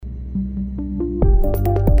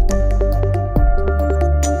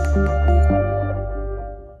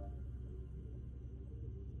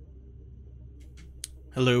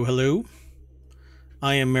Hello, hello.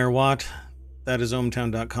 I am Mayor Watt. That is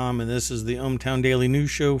ohmtown.com, and this is the ohmTown Daily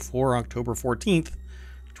News Show for October 14th,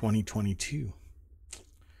 2022.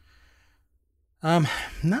 I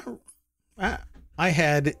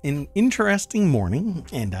had an interesting morning,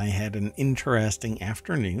 and I had an interesting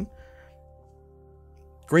afternoon.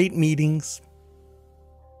 Great meetings.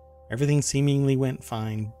 Everything seemingly went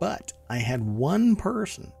fine, but I had one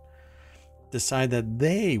person decide that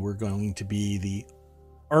they were going to be the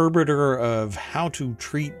arbiter of how to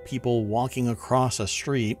treat people walking across a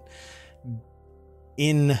street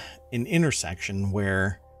in an intersection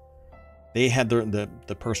where they had the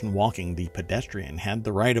person walking, the pedestrian, had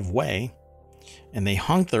the right of way, and they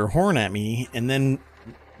honked their horn at me and then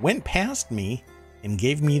went past me and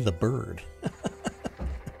gave me the bird.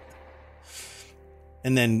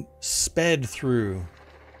 And then sped through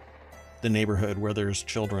the neighborhood where there's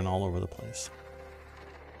children all over the place.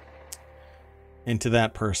 And to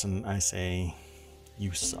that person, I say,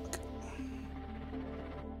 you suck.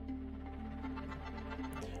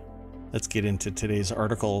 Let's get into today's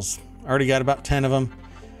articles. I already got about 10 of them.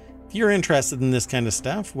 If you're interested in this kind of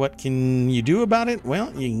stuff, what can you do about it?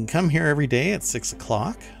 Well, you can come here every day at 6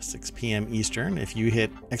 o'clock, 6 p.m. Eastern. If you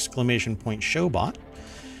hit !showbot,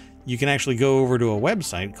 you can actually go over to a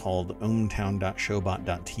website called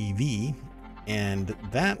ohmtown.showbot.tv. And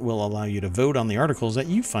that will allow you to vote on the articles that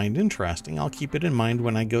you find interesting. I'll keep it in mind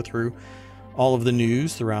when I go through all of the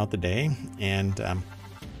news throughout the day. And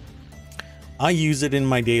I use it in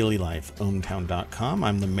my daily life, ohmtown.com.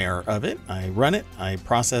 I'm the mayor of it. I run it. I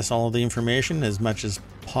process all of the information as much as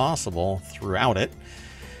possible throughout it.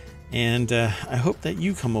 And I hope that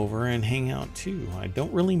you come over and hang out too. I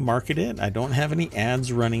don't really market it. I don't have any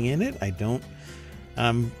ads running in it. I don't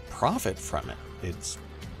profit from it. It's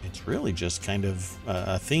really just kind of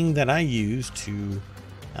a thing that I use to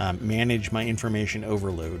manage my information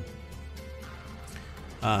overload.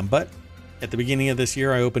 But at the beginning of this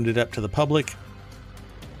year, I opened it up to the public.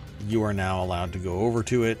 You are now allowed to go over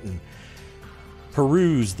to it and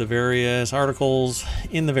peruse the various articles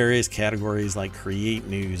in the various categories like create,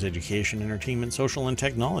 news, education, entertainment, social, and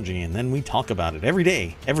technology. And then we talk about it every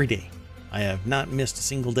day. I have not missed a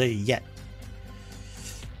single day yet.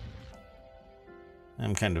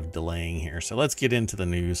 I'm kind of delaying here, so let's get into the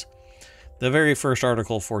news. The very first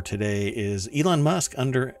article for today is Elon Musk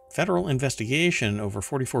under federal investigation over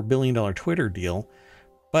 $44 billion Twitter deal.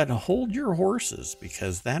 But hold your horses,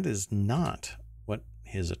 because that is not what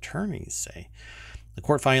his attorneys say. The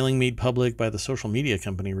court filing made public by the social media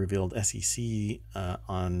company revealed SEC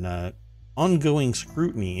on ongoing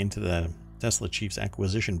scrutiny into the Tesla chief's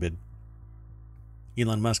acquisition bid.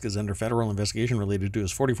 Elon Musk is under federal investigation related to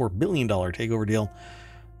his $44 billion takeover deal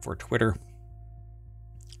for Twitter.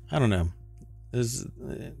 I don't know.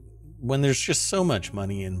 When there's just so much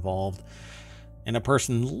money involved and a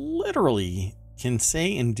person literally can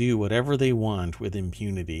say and do whatever they want with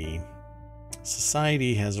impunity,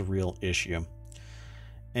 society has a real issue.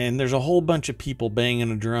 And there's a whole bunch of people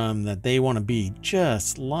banging a drum that they want to be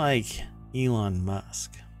just like Elon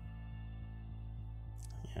Musk.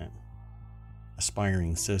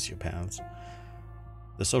 Aspiring sociopaths.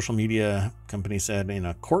 The social media company said in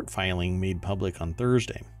a court filing made public on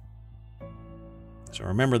Thursday. So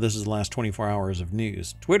remember, this is the last 24 hours of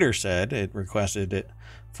news. Twitter said it requested it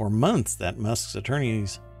for months that Musk's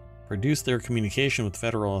attorneys produce their communication with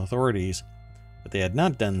federal authorities, but they had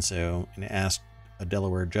not done so, and asked a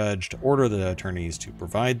Delaware judge to order the attorneys to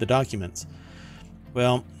provide the documents.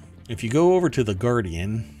 Well, if you go over to The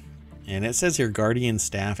Guardian, and it says here Guardian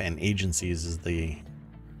staff and agencies is the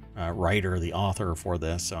writer, the author for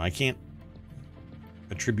this, so I can't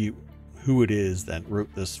attribute who it is that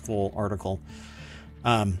wrote this full article.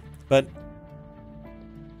 But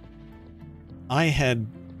I had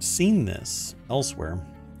seen this elsewhere,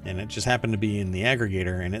 and it just happened to be in the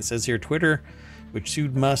aggregator, and it says here Twitter, which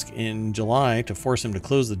sued Musk in July to force him to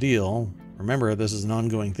close the deal. Remember, this is an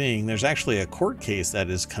ongoing thing. There's actually a court case that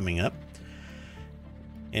is coming up.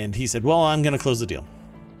 And he said, well, I'm going to close the deal.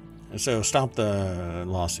 So stop the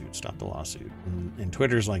lawsuit, And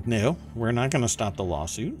Twitter's like, no, we're not going to stop the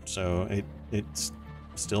lawsuit. So it's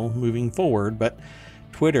still moving forward. But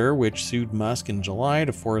Twitter, which sued Musk in July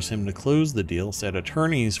to force him to close the deal, said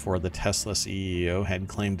attorneys for the Tesla CEO had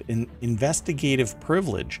claimed an investigative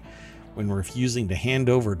privilege when refusing to hand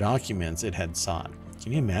over documents it had sought.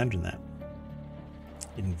 Can you imagine that?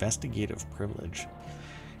 Investigative privilege.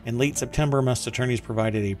 In late September, Musk's attorneys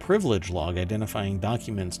provided a privilege log identifying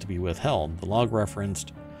documents to be withheld. The log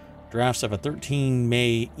referenced drafts of a 13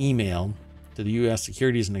 May email to the U.S.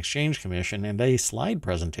 Securities and Exchange Commission and a slide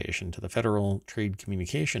presentation to the Federal Trade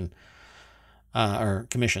Communication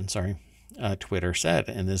Commission, Twitter said.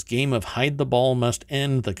 And this game of hide the ball must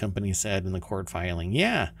end, the company said in the court filing.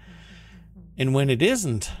 Yeah. And when it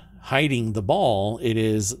isn't hiding the ball, it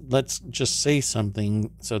is, let's just say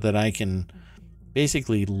something so that I can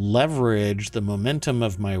basically leverage the momentum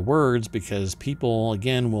of my words, because people,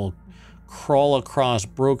 again, will crawl across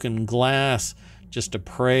broken glass just to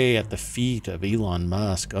pray at the feet of Elon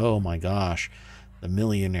Musk. Oh my gosh, the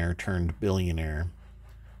millionaire turned billionaire.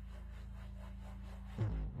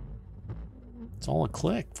 It's all a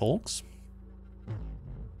click, folks.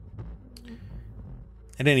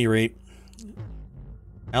 At any rate,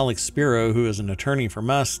 Alex Spiro, who is an attorney for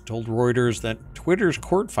Musk, told Reuters that Twitter's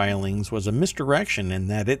court filings was a misdirection and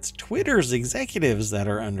that it's Twitter's executives that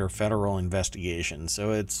are under federal investigation.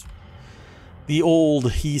 So it's the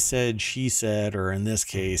old he said, she said, or in this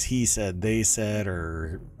case, he said, they said,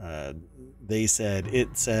 or they said,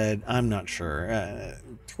 it said. I'm not sure.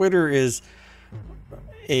 Twitter is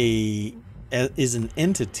an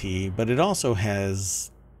entity, but it also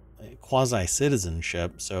has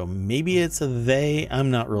quasi-citizenship, so maybe it's a they.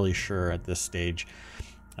 I'm not really sure at this stage.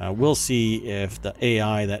 We'll see if the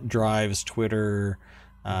AI that drives Twitter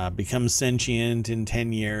becomes sentient in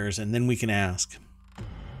 10 years, and then we can ask.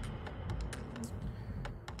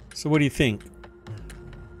 So what do you think?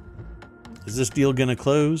 Is this deal going to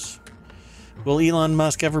close? Will Elon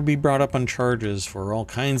Musk ever be brought up on charges for all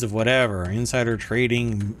kinds of whatever, insider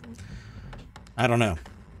trading? I don't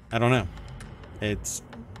know. It's,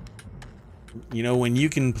 you know, when you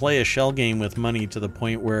can play a shell game with money to the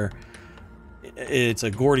point where it's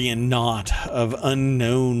a Gordian knot of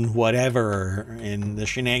unknown whatever, and the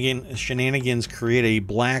shenanigans create a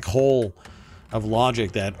black hole of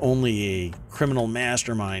logic that only a criminal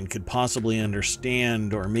mastermind could possibly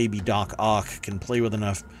understand, or maybe Doc Ock can play with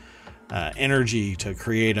enough energy to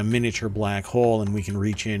create a miniature black hole, and we can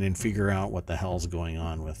reach in and figure out what the hell's going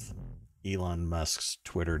on with Elon Musk's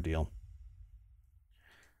Twitter deal.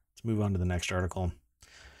 Let's move on to the next article.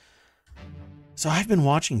 So I've been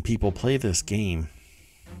watching people play this game,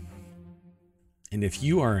 and if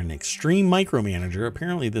you are an extreme micromanager,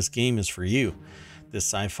 apparently this game is for you. This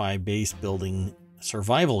sci-fi base building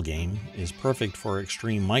survival game is perfect for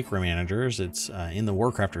extreme micromanagers. It's in the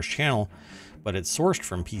Warcrafters channel, but it's sourced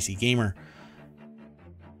from PC Gamer.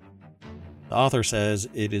 The author says,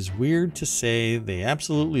 it is weird to say they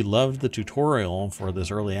absolutely loved the tutorial for this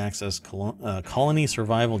early access colony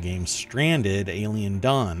survival game, Stranded: Alien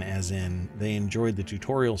Dawn, as in they enjoyed the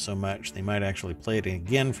tutorial so much they might actually play it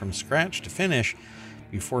again from scratch to finish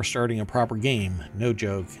before starting a proper game. No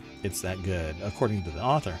joke, it's that good, according to the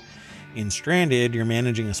author. In Stranded, you're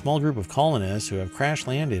managing a small group of colonists who have crash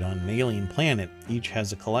landed on an alien planet. Each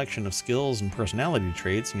has a collection of skills and personality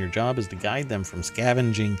traits, and your job is to guide them from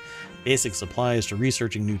scavenging basic supplies to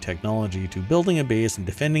researching new technology to building a base and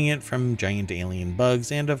defending it from giant alien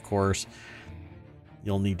bugs. And of course,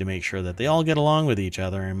 you'll need to make sure that they all get along with each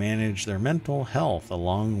other and manage their mental health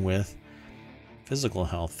along with physical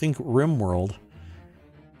health. Think RimWorld,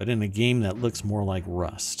 but in a game that looks more like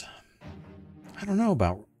Rust. I don't know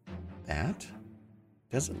about that.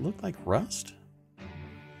 Does it look like Rust?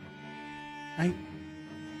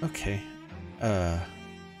 Okay.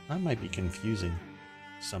 I might be confusing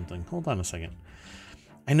something. Hold on a second.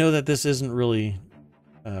 I know that this isn't really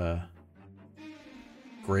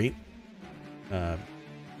great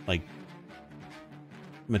like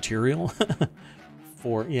material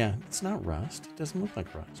for, yeah, it's not Rust. It doesn't look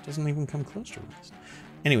like Rust. It doesn't even come close to Rust.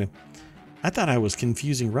 Anyway, I thought I was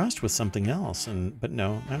confusing Rust with something else, but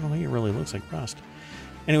no, I don't think it really looks like Rust.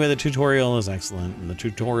 Anyway, the tutorial is excellent, and the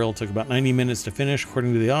tutorial took about 90 minutes to finish,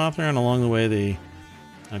 according to the author, and along the way they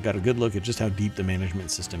got a good look at just how deep the management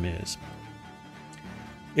system is.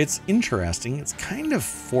 It's interesting. It's kind of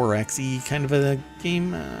 4X-y kind of a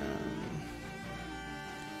game.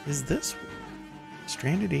 Is this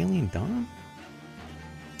Stranded: Alien Dawn?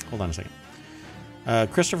 Hold on a second.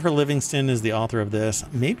 Christopher Livingston is the author of this.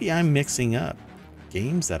 Maybe I'm mixing up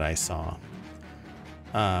games that I saw.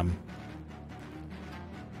 But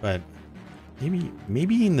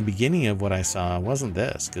maybe in the beginning of what I saw wasn't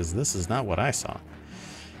this, because this is not what I saw.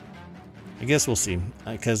 I guess we'll see,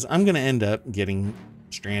 because I'm going to end up getting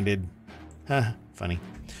Stranded. Funny.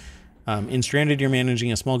 In Stranded, you're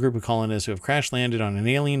managing a small group of colonists who have crash landed on an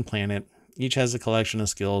alien planet. Each has a collection of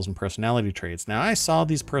skills and personality traits. Now, I saw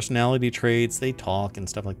these personality traits. They talk and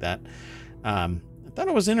stuff like that. I thought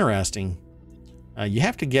it was interesting. You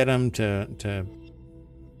have to get them to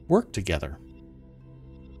work together.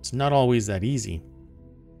 It's not always that easy.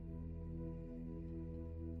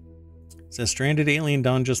 It says Stranded Alien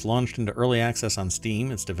Dawn just launched into early access on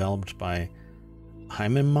Steam. It's developed by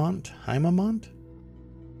Hyamamont. I'm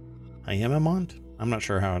not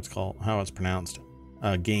sure how it's pronounced.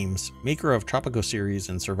 Games, maker of Tropico series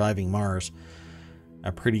and Surviving Mars.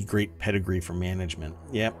 A pretty great pedigree for management.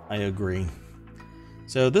 Yep, I agree.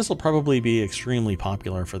 So this will probably be extremely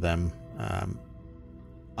popular for them.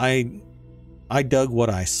 I dug what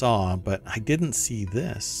I saw, but I didn't see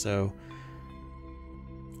this, so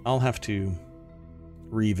I'll have to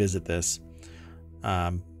revisit this.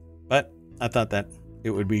 But I thought that it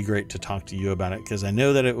would be great to talk to you about it because I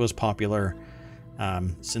know that it was popular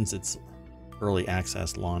since its early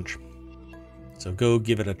access launch. So go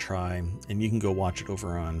give it a try, and you can go watch it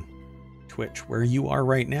over on Twitch, where you are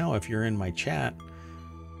right now if you're in my chat.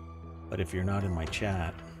 But if you're not in my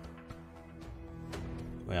chat,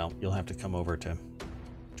 well, you'll have to come over to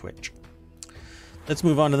Twitch. Let's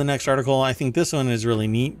move on to the next article. I think this one is really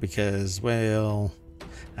neat because, well,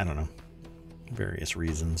 I don't know, various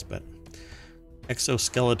reasons, but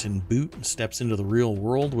exoskeleton boot steps into the real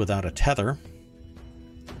world without a tether.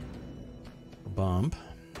 Bump.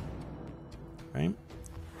 Right?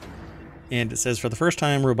 And it says, for the first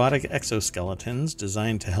time, robotic exoskeletons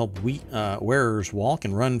designed to help wearers walk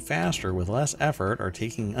and run faster with less effort are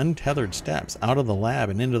taking untethered steps out of the lab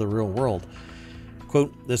and into the real world.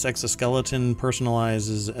 Quote, this exoskeleton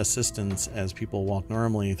personalizes assistance as people walk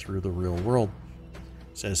normally through the real world,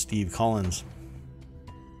 says Steve Collins,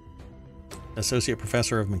 associate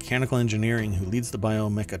professor of mechanical engineering who leads the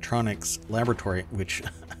biomechatronics laboratory, which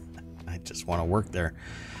I just want to work there.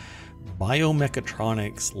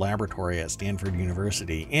 Biomechatronics laboratory at Stanford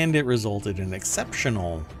University, and it resulted in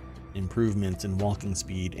exceptional improvements in walking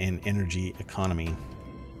speed and energy economy.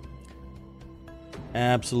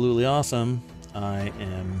 Absolutely awesome. I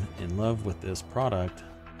am in love with this product.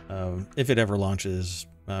 If it ever launches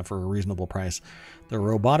for a reasonable price. The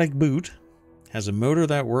robotic boot has a motor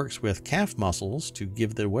that works with calf muscles to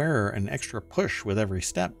give the wearer an extra push with every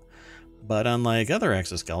step. But unlike other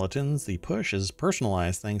exoskeletons, the push is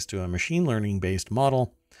personalized thanks to a machine learning based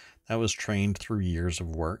model that was trained through years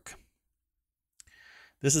of work.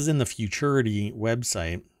 This is in the Futurity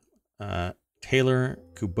website. Taylor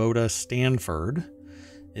Kubota Stanford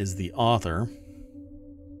is the author.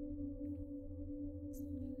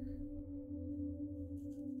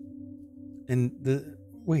 And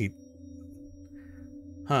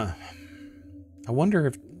I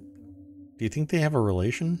wonder do you think they have a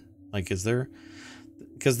relation? Like, is there,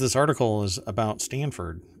 because this article is about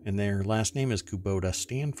Stanford and their last name is Kubota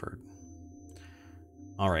Stanford.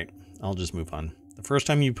 All right, I'll just move on. The first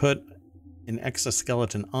time you put an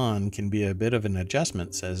exoskeleton on can be a bit of an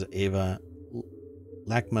adjustment, says Ava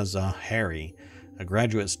Lakmazahari, a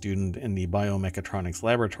graduate student in the biomechatronics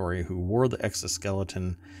laboratory who wore the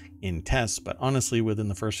exoskeleton in tests, but honestly, within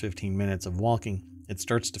the first 15 minutes of walking, it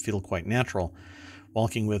starts to feel quite natural.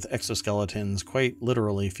 Walking with exoskeletons quite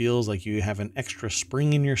literally feels like you have an extra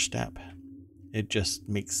spring in your step. It just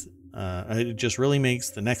really makes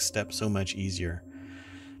the next step so much easier.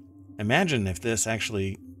 Imagine if this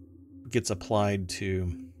actually gets applied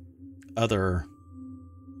to other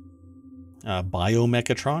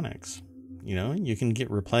biomechatronics. You know, you can get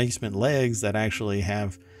replacement legs that actually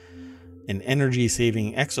have an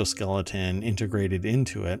energy-saving exoskeleton integrated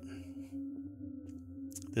into it.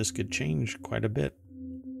 This could change quite a bit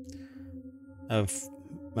of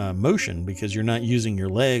motion because you're not using your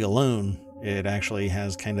leg alone. It actually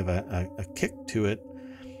has kind of a kick to it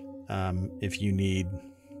if you need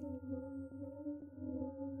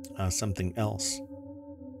something else.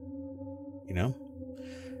 You know,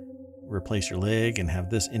 replace your leg and have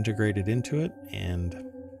this integrated into it, and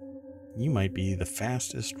you might be the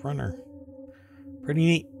fastest runner. Pretty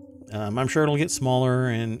neat. I'm sure it'll get smaller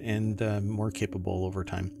and more capable over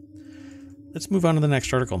time. Let's move on to the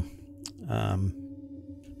next article.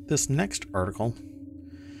 This next article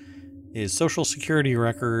is Social Security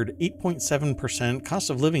record 8.7% cost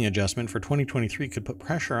of living adjustment for 2023 could put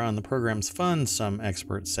pressure on the program's funds, some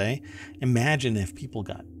experts say. Imagine if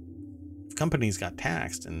companies got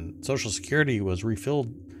taxed and Social Security was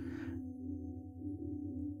refilled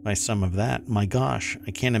by some of that. My gosh,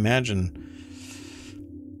 I can't imagine.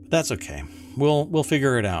 That's okay. We'll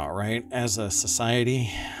figure it out, right? As a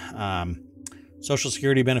society, Social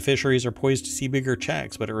Security beneficiaries are poised to see bigger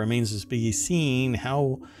checks, but it remains to be seen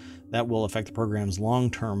how that will affect the program's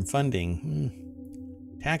long-term funding.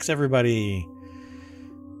 Tax everybody.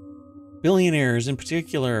 Billionaires in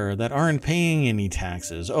particular that aren't paying any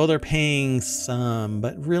taxes. Oh, they're paying some,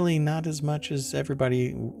 but really not as much as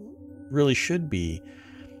everybody really should be.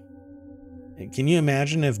 Can you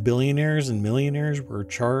imagine if billionaires and millionaires were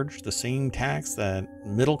charged the same tax that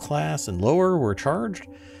middle class and lower were charged?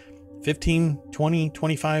 15, 20,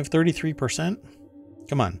 25, 33%?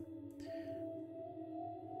 Come on.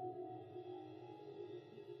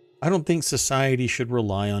 I don't think society should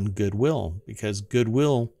rely on goodwill, because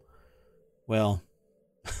goodwill, well,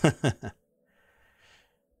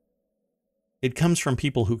 it comes from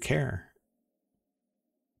people who care.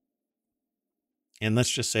 And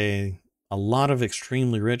let's just say a lot of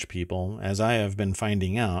extremely rich people, as I have been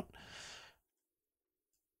finding out,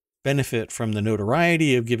 benefit from the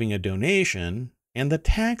notoriety of giving a donation and the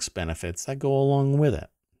tax benefits that go along with it.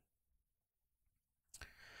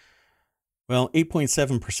 Well,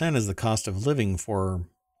 8.7% is the cost of living for,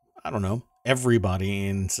 I don't know, everybody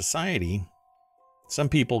in society. Some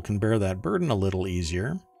people can bear that burden a little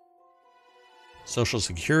easier. Social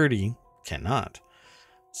Security cannot.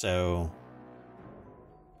 So,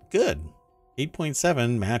 good.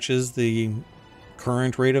 8.7 matches the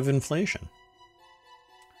current rate of inflation.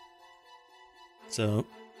 So,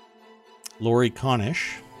 Lori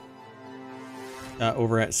Cornish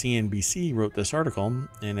over at CNBC wrote this article,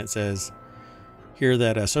 and it says here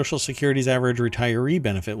that Social Security's average retiree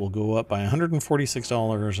benefit will go up by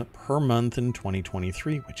 $146 per month in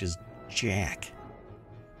 2023, which is jack.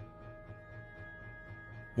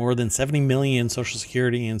 More than 70 million Social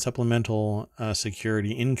Security and supplemental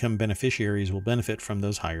security income beneficiaries will benefit from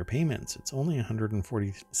those higher payments. It's only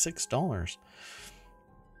 $146.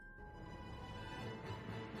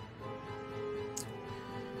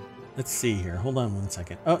 Let's see here. Hold on one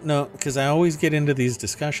second. Oh, no, because I always get into these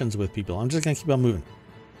discussions with people. I'm just going to keep on moving.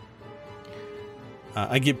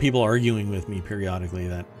 I get people arguing with me periodically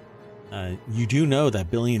that you do know that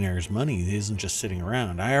billionaires' money isn't just sitting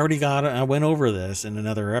around. I went over this in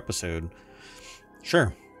another episode.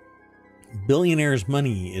 Sure. Billionaires'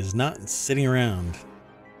 money is not sitting around,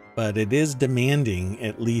 but it is demanding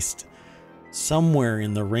at least somewhere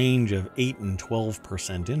in the range of 8 and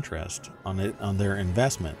 12% interest on their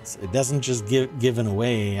investments. It doesn't just given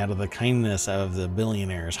away out of the kindness of the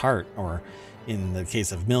billionaire's heart, or in the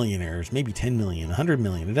case of millionaires, maybe 10 million, 100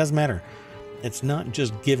 million. It doesn't matter. It's not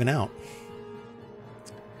just given out.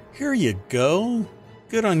 Here you go.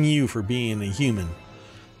 Good on you for being a human.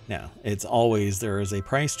 Now, it's always there is a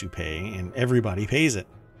price to pay, and everybody pays it.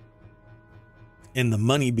 And the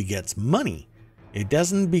money begets money. It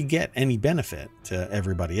doesn't beget any benefit to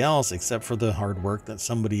everybody else except for the hard work that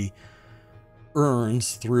somebody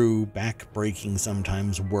earns through back-breaking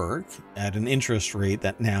sometimes work at an interest rate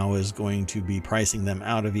that now is going to be pricing them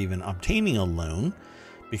out of even obtaining a loan,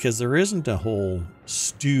 because there isn't a whole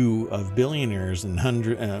stew of billionaires and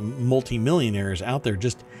multimillionaires out there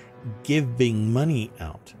just giving money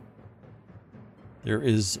out. There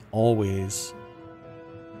is always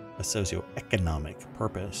a socioeconomic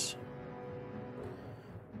purpose.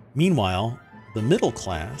 Meanwhile, the middle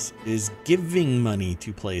class is giving money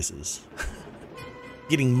to places,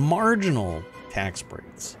 getting marginal tax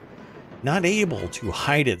breaks, not able to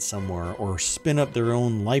hide it somewhere or spin up their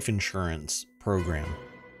own life insurance program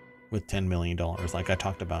with $10 million, like I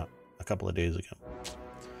talked about a couple of days ago.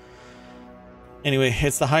 Anyway,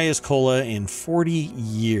 it's the highest COLA in 40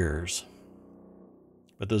 years.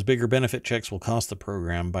 But those bigger benefit checks will cost the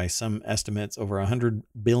program, by some estimates, over $100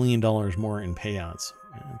 billion more in payouts.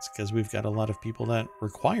 It's because we've got a lot of people that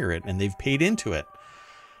require it, and they've paid into it.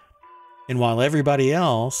 And while everybody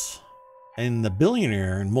else in the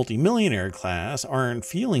billionaire and multimillionaire class aren't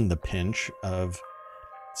feeling the pinch of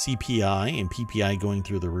CPI and PPI going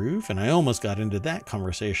through the roof, and I almost got into that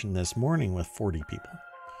conversation this morning with 40 people.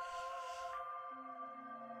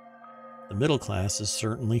 The middle class is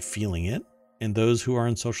certainly feeling it. And those who are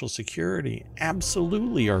on Social Security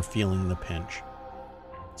absolutely are feeling the pinch.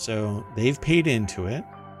 So they've paid into it.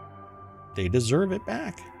 They deserve it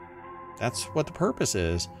back. That's what the purpose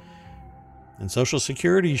is. And Social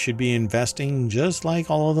Security should be investing just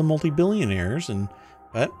like all of the multi-billionaires.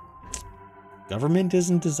 But government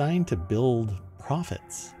isn't designed to build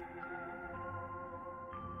profits.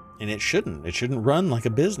 And it shouldn't. It shouldn't run like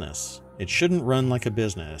a business. It shouldn't run like a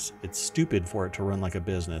business. It's stupid for it to run like a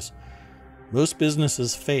business. Most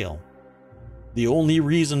businesses fail. The only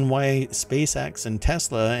reason why SpaceX and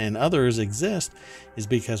Tesla and others exist is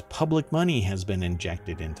because public money has been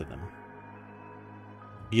injected into them,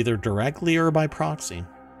 either directly or by proxy.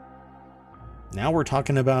 Now we're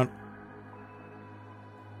talking about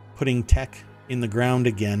putting tech in the ground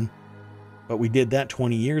again, but we did that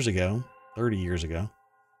 20 years ago, 30 years ago,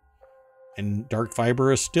 and dark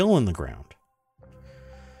fiber is still in the ground.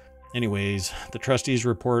 Anyways, the trustees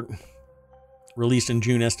report released in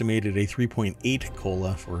June estimated a 3.8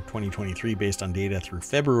 COLA for 2023 based on data through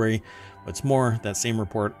February. What's more, that same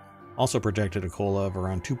report also projected a COLA of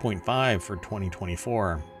around 2.5 for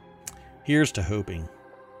 2024. Here's to hoping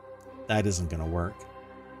that isn't going to work.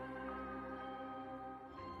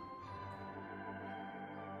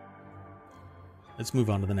 Let's move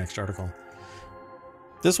on to the next article.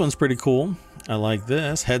 This one's pretty cool. I like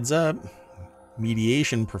this. Heads up,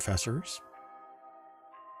 mediation professors.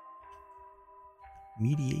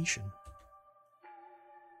 Mediation.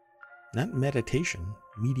 Not meditation,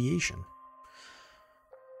 mediation.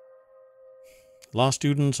 Law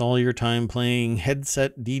students, all your time playing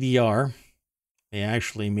headset DDR may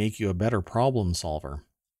actually make you a better problem solver.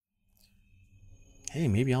 Hey,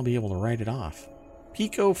 maybe I'll be able to write it off.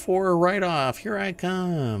 Pico 4 write-off, here I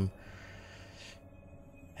come.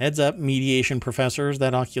 Heads up, mediation professors,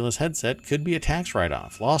 that Oculus headset could be a tax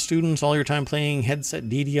write-off. Law students, all your time playing headset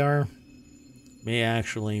DDR may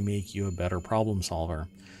actually make you a better problem solver.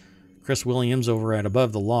 Chris Williams over at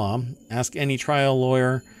Above the Law, ask any trial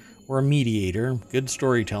lawyer or a mediator. Good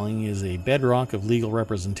storytelling is a bedrock of legal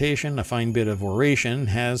representation. A fine bit of oration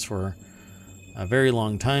has for a very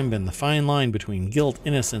long time been the fine line between guilt,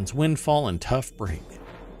 innocence, windfall, and tough break.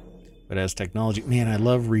 But as technology, man, I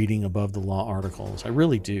love reading Above the Law articles. I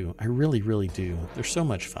really do. I really, really do. They're so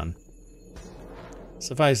much fun.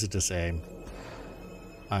 Suffice it to say,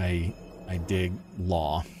 I dig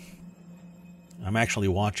law. I'm actually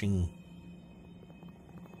watching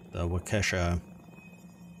the Waukesha,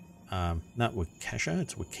 not Waukesha,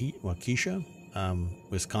 it's Waukesha,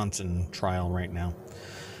 Wisconsin trial right now.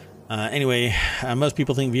 Anyway, most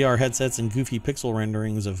people think VR headsets and goofy pixel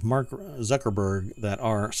renderings of Mark Zuckerberg that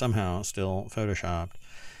are somehow still photoshopped.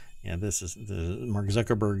 Yeah, this is the Mark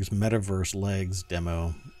Zuckerberg's Metaverse Legs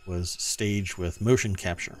demo was staged with motion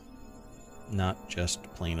capture, not just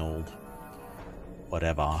plain old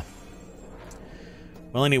whatever.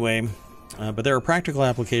 Well, anyway, but there are practical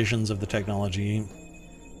applications of the technology,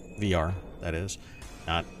 VR, that is,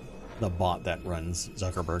 not the bot that runs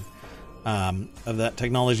Zuckerberg. Of that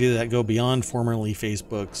technology that go beyond formerly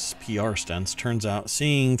Facebook's PR stunts. Turns out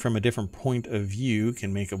seeing from a different point of view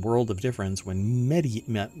can make a world of difference when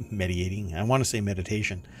mediating. I want to say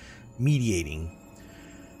meditation. Mediating.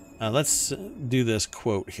 Let's do this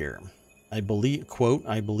quote here. I believe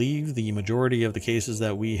the majority of the cases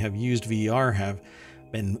that we have used VR have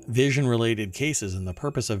been vision-related cases, and the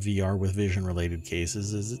purpose of VR with vision-related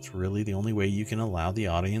cases is it's really the only way you can allow the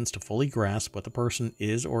audience to fully grasp what the person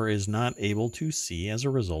is or is not able to see as a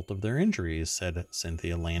result of their injuries, said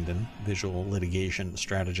Cynthia Landon, visual litigation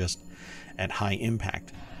strategist at High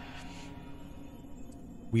Impact.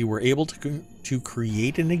 We were able to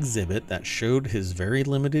create an exhibit that showed his very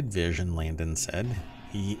limited vision, Landon said.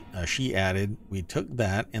 She added, we took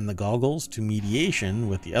that and the goggles to mediation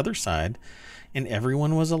with the other side, and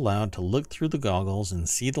everyone was allowed to look through the goggles and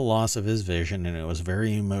see the loss of his vision, and it was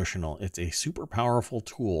very emotional. It's a super powerful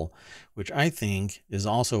tool, which I think is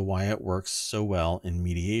also why it works so well in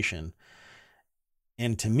mediation.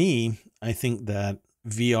 And to me, I think that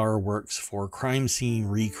VR works for crime scene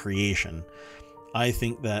recreation. I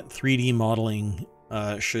think that 3D modeling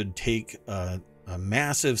should take a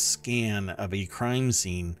massive scan of a crime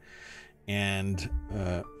scene, and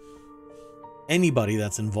anybody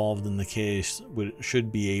that's involved in the case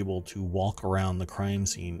should be able to walk around the crime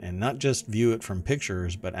scene and not just view it from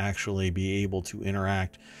pictures, but actually be able to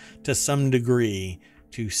interact to some degree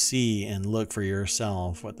to see and look for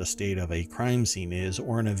yourself what the state of a crime scene is,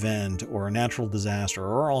 or an event, or a natural disaster,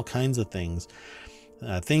 or all kinds of things.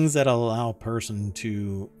 Things that allow a person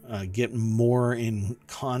to get more in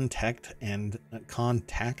contact and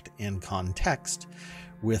context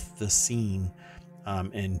with the scene.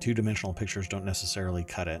 And two-dimensional pictures don't necessarily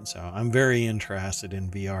cut it. So I'm very interested in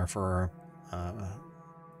VR for a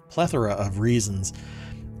plethora of reasons.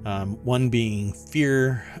 One being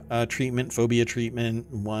fear treatment, phobia treatment,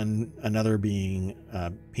 another being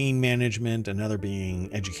pain management, another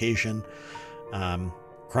being education,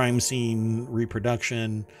 crime scene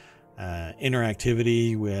reproduction,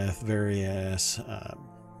 interactivity with various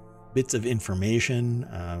bits of information.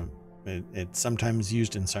 It's sometimes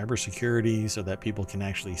used in cybersecurity so that people can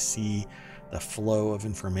actually see the flow of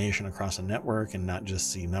information across a network and not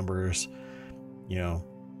just see numbers,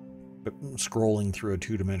 scrolling through a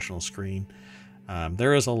two-dimensional screen.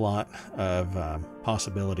 There is a lot of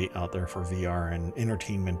possibility out there for VR, and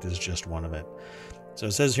entertainment is just one of it. So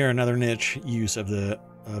it says here another niche use of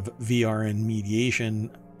VR in mediation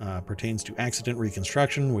pertains to accident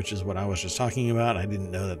reconstruction, which is what I was just talking about. I didn't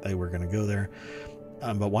know that they were going to go there.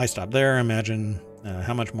 But why stop there? Imagine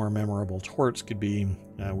how much more memorable Torts could be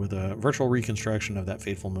with a virtual reconstruction of that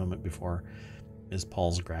fateful moment before Ms.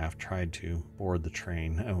 Palsgraf tried to board the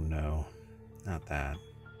train. Oh no, not that.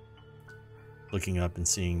 Looking up and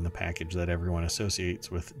seeing the package that everyone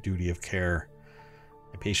associates with duty of care.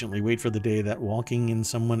 I patiently wait for the day that walking in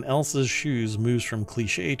someone else's shoes moves from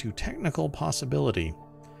cliche to technical possibility.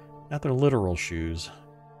 Not their literal shoes,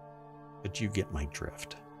 but you get my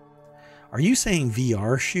drift. Are you saying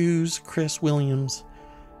VR shoes, Chris Williams?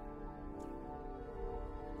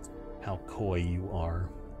 How coy you are.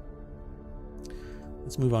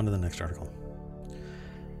 Let's move on to the next article.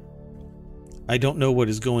 I don't know what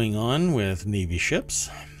is going on with Navy ships,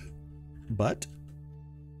 but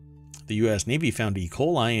the U.S. Navy found E.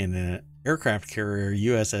 coli in an aircraft carrier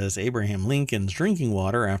USS Abraham Lincoln's drinking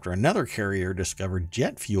water after another carrier discovered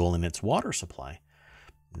jet fuel in its water supply.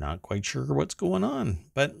 Not quite sure what's going on,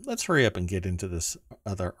 but let's hurry up and get into this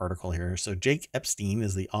other article here. So Jake Epstein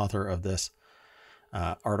is the author of this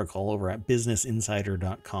article over at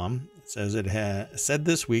businessinsider.com. It says it has said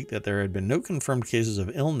this week that there had been no confirmed cases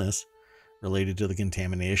of illness related to the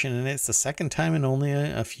contamination, and it's the second time in only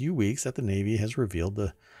a few weeks that the Navy has revealed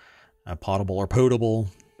the potable or potable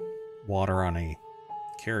water on a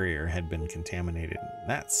carrier had been contaminated.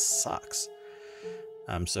 That sucks.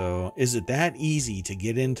 So is it that easy to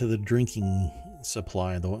get into the drinking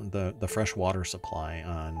supply, the fresh water supply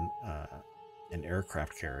on an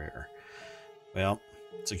aircraft carrier? Well,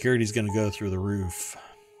 security is going to go through the roof.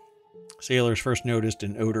 Sailors first noticed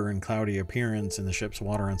an odor and cloudy appearance in the ship's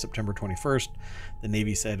water on September 21st, the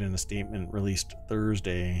Navy said in a statement released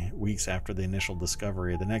Thursday, weeks after the initial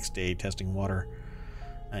discovery. The next day, testing water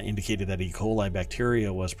indicated that E. coli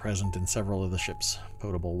bacteria was present in several of the ship's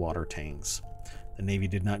potable water tanks. The Navy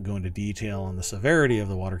did not go into detail on the severity of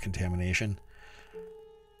the water contamination,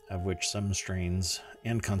 of which some strains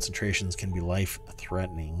and concentrations can be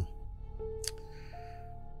life-threatening.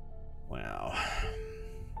 Wow.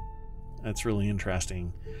 That's really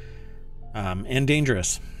interesting and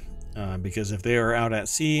dangerous because if they are out at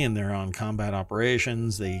sea and they're on combat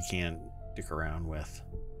operations, they can't dick around with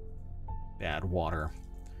bad water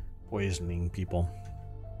poisoning people.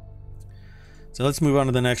 So let's move on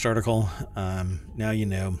to the next article. Now you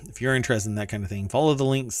know, if you're interested in that kind of thing, follow the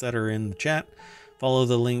links that are in the chat. Follow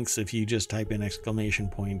the links. If you just type in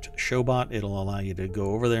 !showbot, it'll allow you to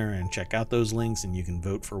go over there and check out those links, and you can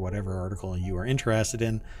vote for whatever article you are interested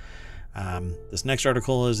in. This next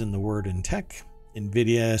article is in the Word in Tech.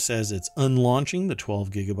 NVIDIA says it's unlaunching the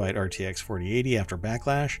 12GB RTX 4080 after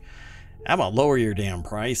backlash. How about lower your damn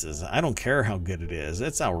prices? I don't care how good it is.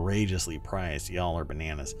 It's outrageously priced. Y'all are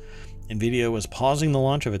bananas. NVIDIA was pausing the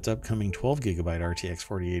launch of its upcoming 12GB RTX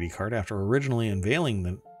 4080 card after originally unveiling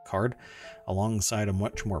the card alongside a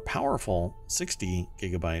much more powerful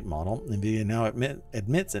 60GB model. NVIDIA now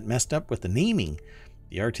admits it messed up with the naming.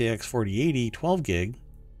 The RTX 4080 12GB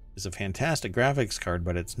is a fantastic graphics card,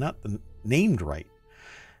 but it's not named right.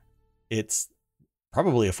 It's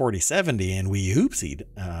probably a 4070 and we oopsied.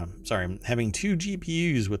 Having two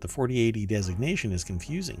GPUs with the 4080 designation is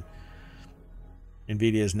confusing.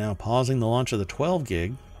 NVIDIA is now pausing the launch of the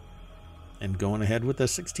 12GB and going ahead with the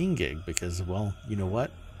 16GB because, well, you know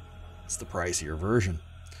what? It's the pricier version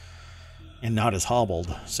and not as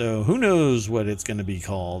hobbled. So who knows what it's going to be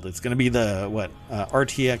called? It's going to be the,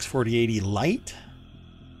 RTX 4080 Lite?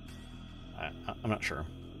 I'm not sure.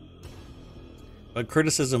 But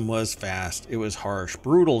criticism was fast. It was harsh,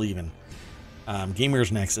 brutal even.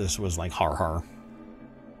 Gamers Nexus was like har har.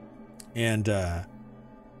 And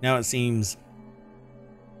now it seems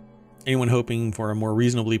anyone hoping for a more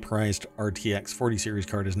reasonably priced RTX 40 series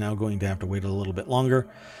card is now going to have to wait a little bit longer.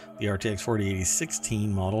 The RTX 4080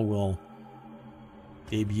 16 model will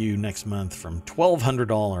debut next month from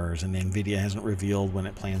 $1,200, and NVIDIA hasn't revealed when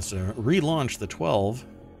it plans to relaunch the 12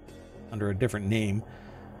 under a different name.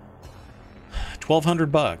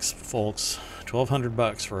 $1,200, folks.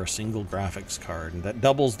 $1,200 for a single graphics card, and that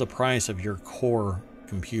doubles the price of your core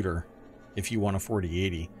computer if you want a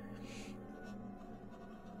 4080.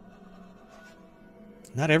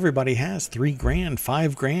 Not everybody has $3,000,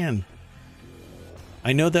 $5,000.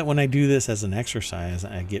 I know that when I do this as an exercise,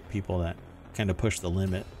 I get people that kind of push the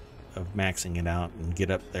limit of maxing it out and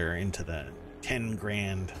get up there into the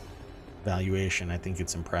 $10,000 valuation. I think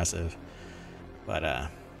it's impressive, but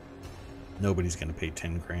nobody's going to pay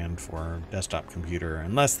 $10,000 for a desktop computer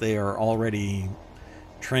unless they are already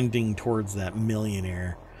trending towards that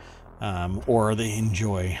millionaire, or they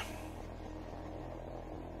enjoy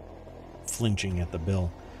flinching at the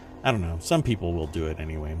bill. I don't know. Some people will do it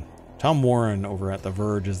anyway. Tom Warren over at The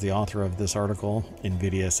Verge is the author of this article.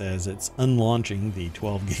 NVIDIA says it's unlaunching the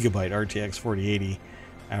 12 gigabyte RTX 4080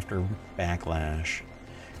 after backlash.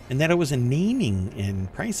 And that it was a naming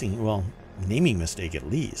and pricing, well, naming mistake at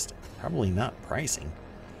least. Probably not pricing.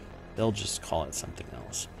 They'll just call it something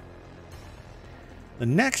else. The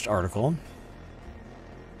next article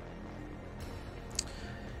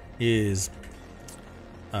is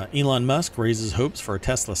Elon Musk raises hopes for a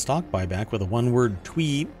Tesla stock buyback with a one-word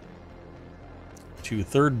tweet to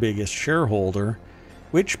third biggest shareholder,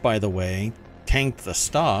 which, by the way, tanked the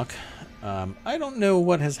stock. I don't know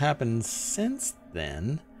what has happened since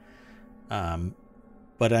then,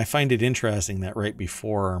 but I find it interesting that right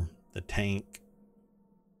before the tank,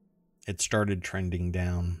 it started trending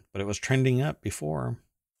down, but it was trending up before.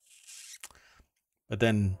 But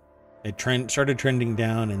then it started trending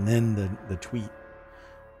down, and then the tweet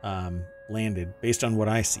landed based on what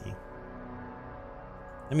I see.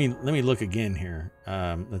 Let me look again here.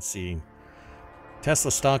 Let's see.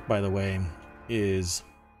 Tesla stock, by the way, is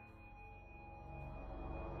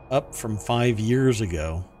up from 5 years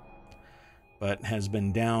ago, but has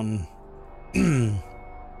been down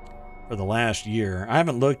for the last year. I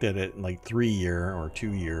haven't looked at it like 3 year or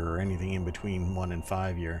 2 year or anything in between 1 and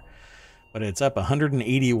 5 year, but it's up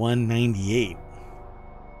 181.98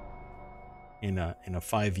 in a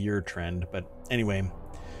 5 year trend. But anyway,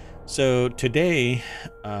 so today,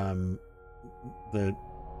 the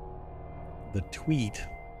tweet.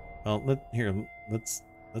 Well,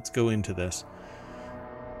 let's go into this.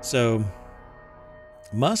 So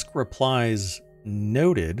Musk replies,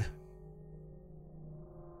 noted.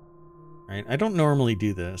 Right? I don't normally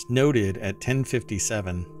do this. Noted at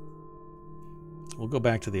 10:57. We'll go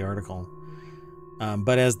back to the article.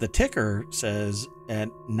 But as the ticker says, at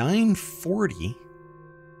 9:40,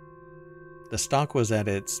 the stock was at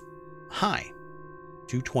its high,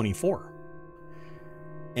 224.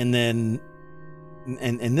 And then,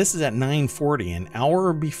 and this is at 9:40, an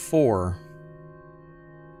hour before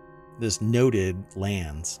this noted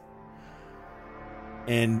lands.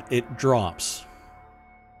 And it drops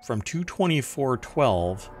from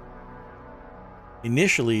 224.12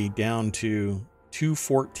 initially down to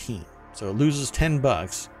 214. So it loses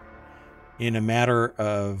 $10 in a matter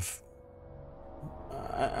of,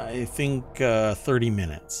 I think, 30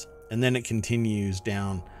 minutes. And then it continues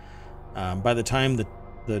down. By the time the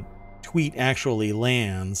tweet actually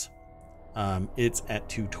lands, it's at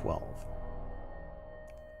 212.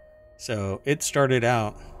 So it started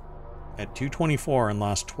out at 224 and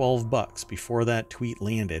lost $12 before that tweet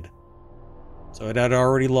landed. So it had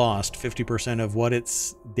already lost 50% of what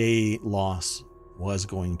its day loss was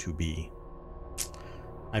going to be.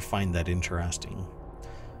 I find that interesting.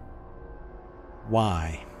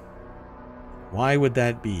 Why? Why would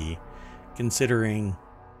that be, considering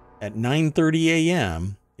at 9:30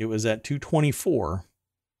 a.m. it was at 224?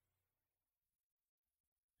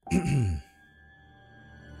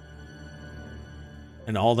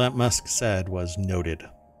 And all that Musk said was noted.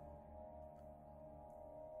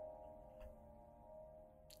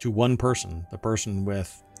 To one person, the person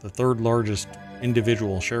with the third largest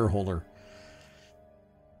individual shareholder.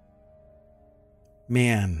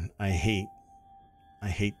 Man, I hate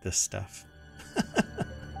this stuff.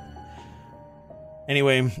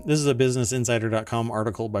 Anyway, this is a BusinessInsider.com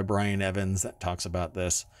article by Brian Evans that talks about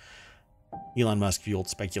this. Elon Musk fueled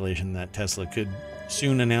speculation that Tesla could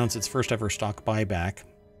soon announce its first ever stock buyback,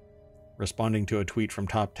 responding to a tweet from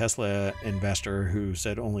top Tesla investor who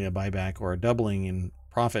said only a buyback or a doubling in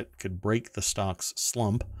profit could break the stock's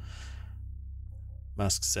slump.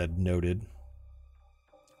 Musk said noted.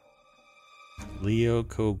 Leo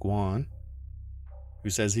Koguan, who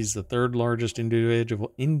says he's the third largest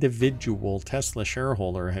individual Tesla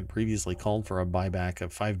shareholder, had previously called for a buyback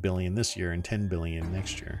of $5 billion this year and $10 billion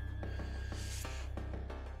next year.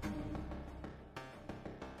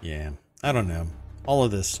 Yeah, I don't know. All of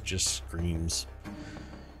this just screams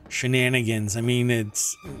shenanigans. I mean,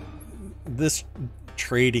 it's this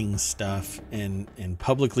trading stuff and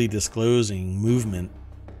publicly disclosing movement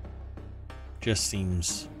just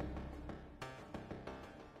seems,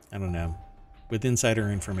 I don't know. With insider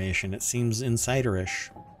information, it seems insiderish.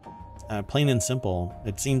 Plain and simple.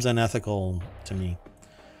 It seems unethical to me.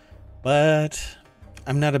 But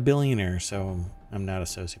I'm not a billionaire, so I'm not a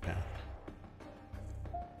sociopath.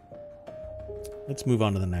 Let's move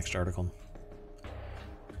on to the next article.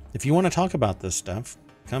 If you want to talk about this stuff,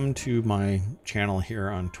 come to my channel here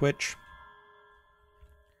on Twitch.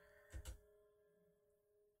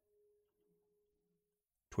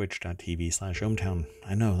 Twitch.tv/ohmtown.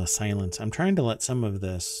 I know, the silence. I'm trying to let some of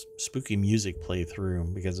this spooky music play through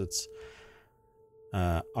because it's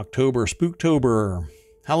October, Spooktober.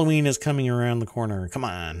 Halloween is coming around the corner. Come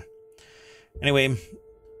on. Anyway,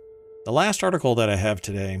 the last article that I have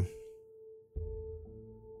today.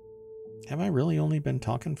 Have I really only been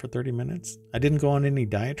talking for 30 minutes? I didn't go on any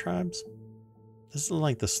diatribes? This is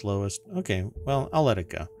like the slowest. Okay, well, I'll let it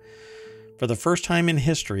go. For the first time in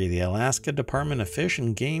history, the Alaska Department of Fish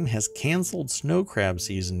and Game has canceled snow crab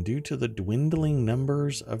season due to the dwindling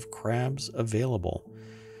numbers of crabs available.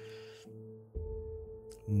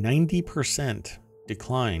 90%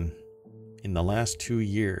 decline in the last 2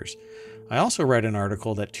 years. I also read an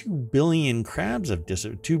article that 2 billion crabs have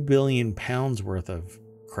 2 billion pounds worth of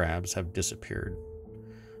crabs have disappeared.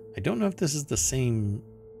 I don't know if this is the same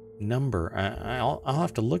number. I'll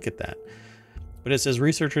have to look at that. But it says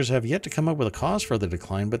researchers have yet to come up with a cause for the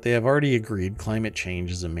decline, but they have already agreed climate change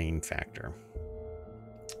is a main factor.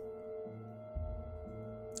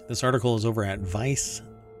 This article is over at Vice.com.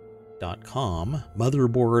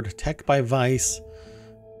 Motherboard Tech by Vice.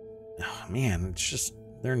 Oh man, it's just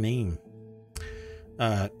their name.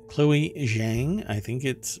 Chloe Zhang, I think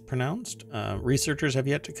it's pronounced. Researchers have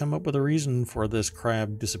yet to come up with a reason for this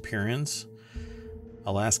crab disappearance.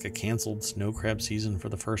 Alaska canceled snow crab season for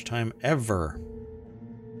the first time ever.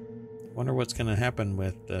 Wonder what's going to happen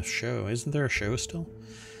with the show. Isn't there a show still?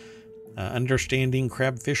 Understanding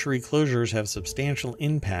crab fishery closures have substantial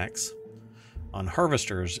impacts on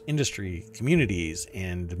harvesters, industry, communities,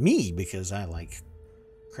 and me because I like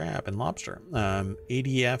crab and lobster.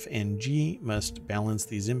 ADF&G must balance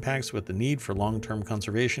these impacts with the need for long-term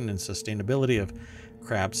conservation and sustainability of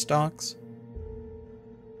crab stocks.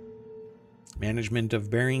 Management of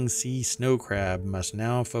Bering Sea snow crab must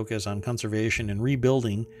now focus on conservation and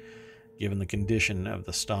rebuilding, given the condition of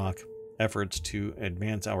the stock. Efforts to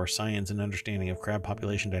advance our science and understanding of crab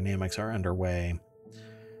population dynamics are underway.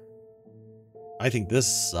 I think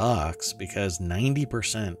this sucks because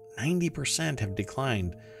 90% have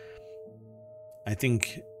declined. I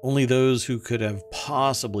think only those who could have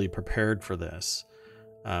possibly prepared for this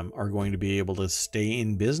are going to be able to stay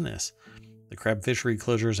in business. The crab fishery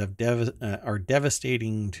closures are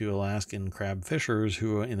devastating to Alaskan crab fishers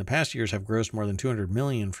who in the past years have grossed more than $200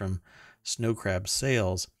 million from snow crab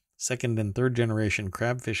sales. Second and third generation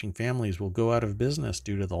crab fishing families will go out of business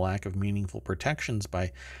due to the lack of meaningful protections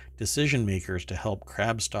by decision makers to help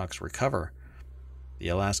crab stocks recover. The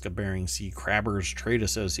Alaska Bering Sea Crabbers Trade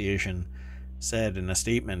Association said in a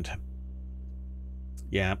statement,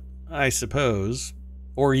 yeah, I suppose,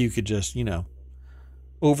 or you could just,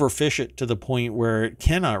 overfish it to the point where it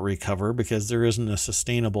cannot recover because there isn't a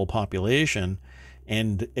sustainable population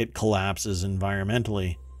and it collapses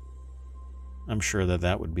environmentally. I'm sure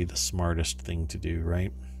that would be the smartest thing to do,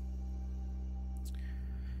 right?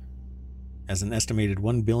 As an estimated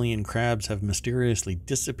 1 billion crabs have mysteriously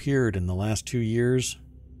disappeared in the last 2 years.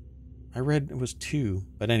 I read it was 2,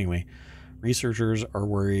 but anyway, researchers are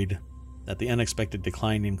worried that the unexpected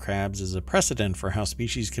decline in crabs is a precedent for how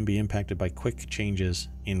species can be impacted by quick changes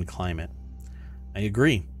in climate. I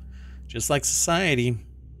agree. Just like society,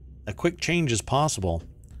 a quick change is possible,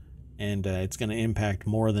 and it's going to impact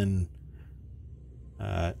more than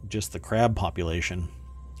just the crab population.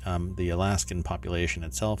 The Alaskan population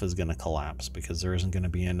itself is going to collapse because there isn't going to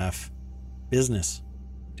be enough business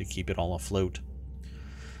to keep it all afloat.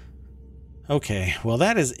 Okay, well,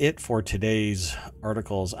 that is it for today's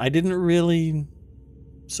articles. I didn't really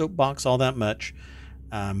soapbox all that much,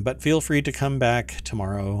 but feel free to come back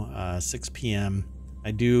tomorrow, 6 p.m. I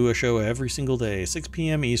do a show every single day, 6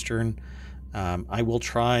 p.m. Eastern. I will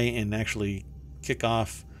try and actually kick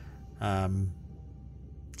off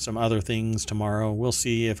some other things tomorrow. We'll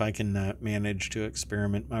see if I can manage to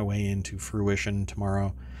experiment my way into fruition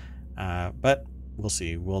tomorrow, but we'll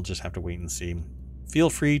see. We'll just have to wait and see. Feel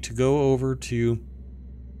free to go over to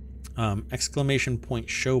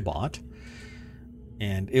 !Showbot,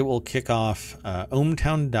 and it will kick off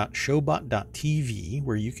ohmtown.showbot.tv,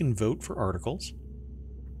 where you can vote for articles.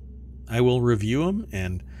 I will review them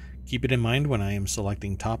and keep it in mind when I am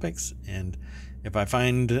selecting topics, and if I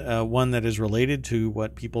find one that is related to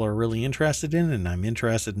what people are really interested in and I'm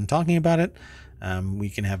interested in talking about it, we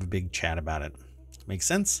can have a big chat about it. Make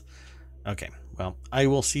sense? Okay. Well, I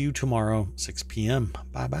will see you tomorrow, 6 p.m.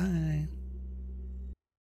 Bye-bye.